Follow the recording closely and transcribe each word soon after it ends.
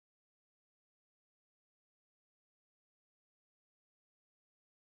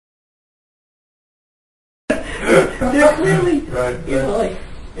They're clearly, right. you know, like,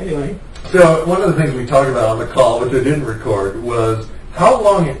 anyway. So one of the things we talked about on the call, which I didn't record, was how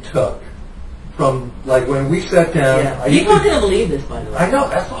long it took from, like, when we sat down. Yeah. People aren't going to believe this, by the way. I know,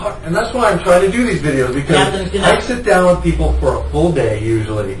 and that's why I'm trying to do these videos, because I sit down with people for a full day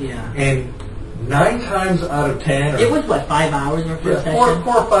usually, and 9 times out of 10, it was what, 5 hours or first session?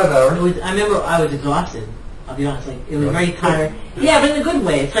 4 or 5 hours. It was. I remember I was exhausted. I'll be honest, like it was very tired. Yeah, but in a good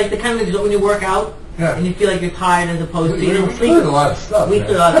way. It's like the kind of when you work out and you feel like you're tired as opposed to we sleep. A lot of stuff. We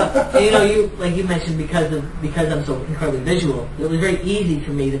sleep a lot of stuff. And you know, you mentioned because I'm so incredibly visual, it was very easy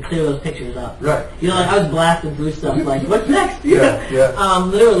for me to clear those pictures up. Right. You know, like I was blasting through stuff like, what's next? Yeah.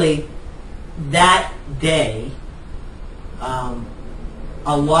 Literally, that day,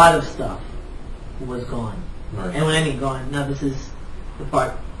 a lot of stuff was gone. Right. And when I mean gone, now this is the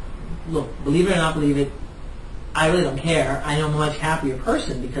part. Look, believe it or not believe it, I really don't care. I know I'm a much happier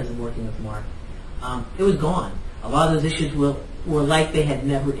person because of working with Mark. It was gone. A lot of those issues were like they had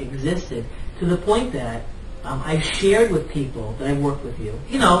never existed, to the point that I've shared with people that I've worked with you,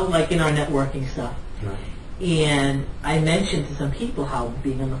 you know, like in our networking stuff. Right. And I mentioned to some people how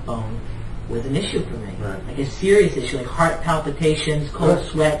being on the phone was an issue for me. Right. Like a serious issue, like heart palpitations, cold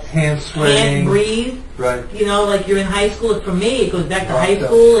sweats, hand sweating, can't breathe. Right. You know, like you're in high school. For me, it goes back to high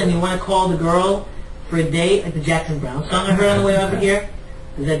school, and you want to call the girl for a date, like the Jackson Brown song I heard on the way over here.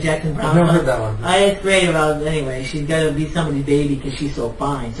 Is that Jackson Brown? I've never heard that one. It's great about, anyway, she's got to be somebody's baby because she's so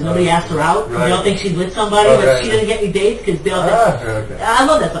fine. So nobody asks her out. Right. You don't think she's with somebody, but she doesn't get any dates because they all think, I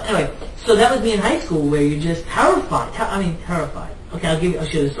love that song. Anyway, so that was me in high school where you're just terrified. Terrified. Okay, I'll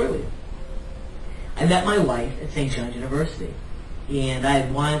share the story with you. I met my wife at St. John's University, and I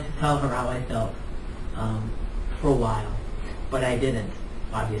had wanted to tell her how I felt for a while, but I didn't,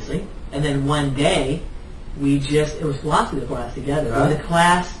 obviously. And then one day, it was philosophy class together. It was a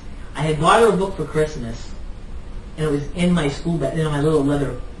class, I had bought her a book for Christmas, and it was in my school bag, my little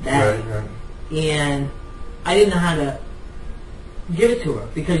leather bag. Right. And I didn't know how to give it to her,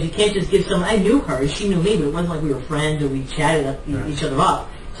 because you can't just give someone, I knew her, she knew me, but it wasn't like we were friends or we chatted each other up.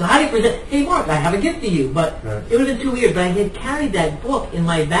 So how do you present, hey Mark, I have a gift for you, but it would have been too weird, but I had carried that book in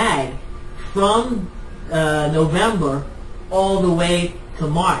my bag from November all the way to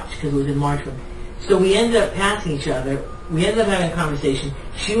March, because it was in March. So we ended up passing each other. We ended up having a conversation.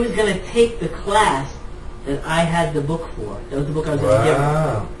 She was going to take the class that I had the book for. That was the book I was going to give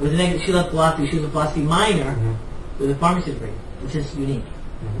her. It was she loved philosophy. She was a philosophy minor with a pharmacy degree, which is unique.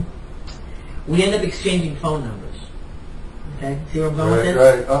 We ended up exchanging phone numbers. Okay, see where I'm going with this?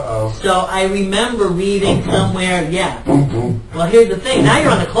 Right. Uh-oh. So I remember reading somewhere, Well, here's the thing. Now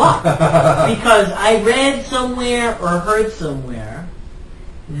you're on the clock. Because I read somewhere or heard somewhere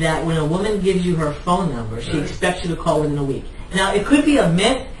that when a woman gives you her phone number, she expects you to call within a week. Now, it could be a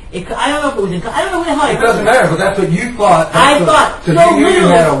myth. I don't know if it was I don't know what the hell I heard. It doesn't matter, but that's what you thought. I thought. So literally, you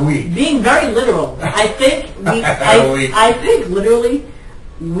had a week. Being very literal. I think I think literally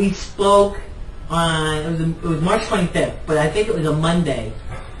we spoke on, it was March 25th, but I think it was a Monday.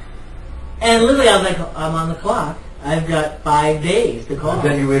 And literally I was like, I'm on the clock. I've got 5 days to call. And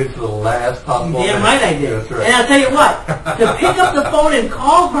then you waited till the last possible minute. Damn right I did. That's right. And I'll tell you what, to pick up the phone and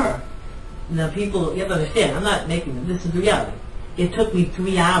call her. Now people, you have to understand, I'm not making this is reality. It took me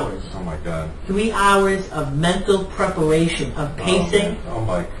 3 hours. Oh my God. 3 hours of mental preparation, of pacing. Oh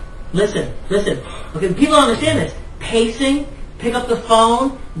Mike. Listen. Okay, people don't understand this. Pacing, pick up the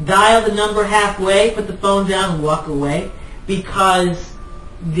phone, dial the number halfway, put the phone down and walk away. Because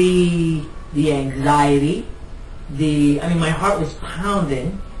the anxiety, my heart was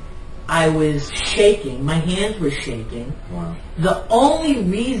pounding. I was shaking. My hands were shaking. Wow. The only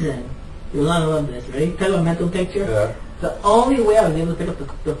reason, you're going to love this, ready? Talk about a mental picture? Yeah. The only way I was able to pick up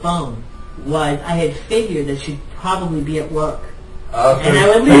the phone was I had figured that she'd probably be at work. And I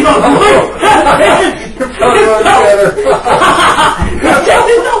would leave on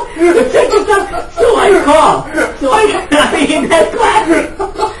So I call. That's classic.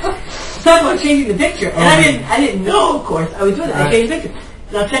 Talk about changing the picture. And I didn't know, of course, I was doing it. I changed the picture.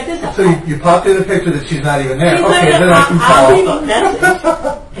 Now check this out. So you popped in a picture that she's not even there. She's okay, then I can call. I'll leave a message.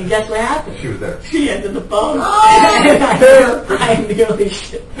 And guess what happened? She was there. She answered the phone. And I nearly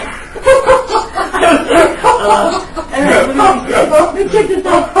shit. Check this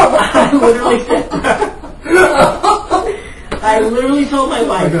out. I literally told my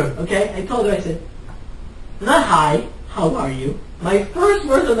wife, okay? I told her, I said, not hi, how are you? My first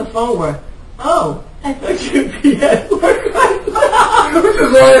words on the phone were, oh, I thought you'd be at work right now. Which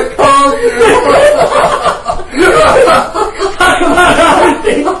is why I called you.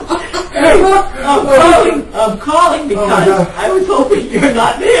 I'm calling because I was hoping you're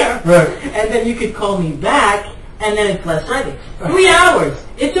not there. Right. And then you could call me back and then it's less threatening. 3 hours.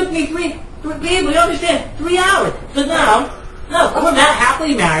 It took me three people, you understand? 3 hours. So now, we're not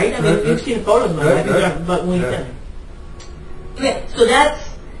happily married. I mean, you've seen photos of my wife, but when we okay,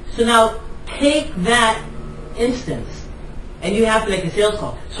 so now take that instance, and you have to make a sales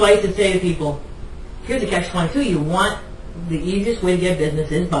call. So I used to say to people, here's the catch-22. You want the easiest way to get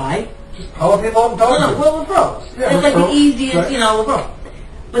business is by just call people and talk to them. Well, referrals. Yeah, it's like the easiest, referral.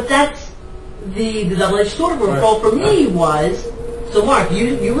 But that's the double-edged sword of a referral for me was, so Mark,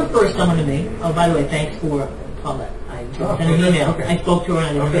 you refer someone to me. Oh, by the way, thanks for Paulette. I sent an email. Okay. I spoke to her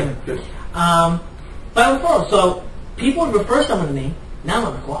and I didn't good. By referral. So people would refer someone to me. Now I'm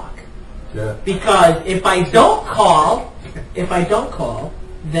on the clock. Yeah. Because if I don't call,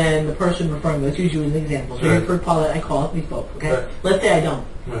 then the person referring, let's use you as an example. So you referred Paulette, I call, we spoke, okay? Right. Let's say I don't.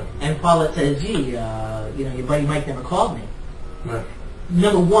 Right. And Paulette says, gee, your buddy Mike never called me. Right.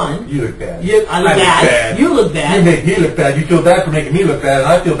 Number one. You look bad. I look bad. You look bad. You make me look bad. You feel bad for making me look bad, and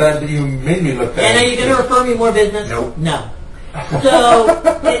I feel bad that you made me look bad. And are you going to refer me more business? Nope. No.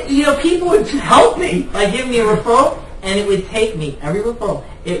 So, people would help me by giving me a referral, and it would take me, every referral,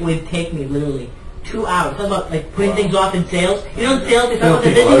 it would take me literally 2 hours. Talk about like putting things off in sales. You know in sales, they talk about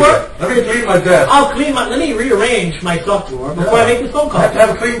the busy work. Let me clean my desk. Let me rearrange my soft drawer before I make this phone call. I have to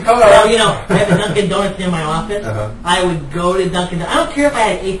have a clean car. Well, I have a Dunkin' Donuts near my office. I would go to Dunkin' Donuts. I don't care if I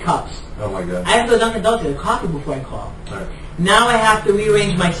had 8 cups. Oh my God. I have to go to Dunkin' Donuts to get a coffee before I call. Right. Now I have to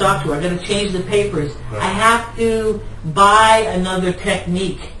rearrange my soft drawer. I've got to change the papers. Right. I have to buy another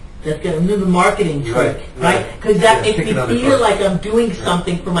technique. That's going to do the marketing trick, right? Because that makes me feel like I'm doing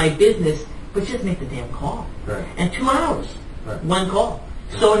something for my business, but just make the damn call. Right. And 2 hours, one call.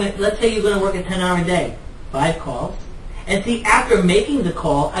 So let's say you're going to work a 10-hour day, 5 calls. And see, after making the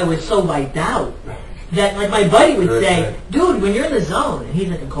call, I was so wiped out that, like my buddy would say, dude, when you're in the zone, and he's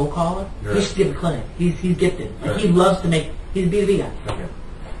like a cold caller, he should give a clinic. He's gifted. Like he loves to make, he's a B2B guy. Okay.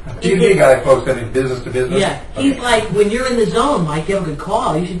 B2B guy, folks, that means business to business. Yeah. He's like, when you're in the zone, Mike, you have a good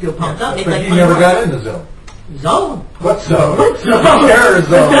call. You should feel pumped up. But like, you never got in the zone. Zone? What zone? What zone? The terror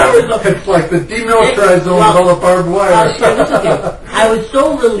zone. The terror zone. It's like the demilitarized zone with all the barbed wire. I was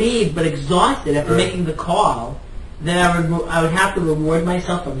so relieved but exhausted after making the call that I would have to reward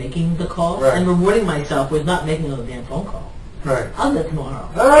myself for making the call. And rewarding myself was not making another damn phone call. Right. I'll do that tomorrow.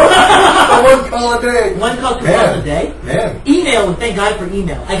 One call a day. 1 call, 2 calls a day. Man. Email, thank God for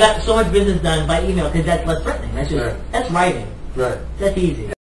email. I got so much business done by email because that's less threatening. That's just, that's writing. Right. That's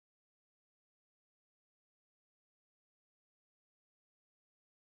easy.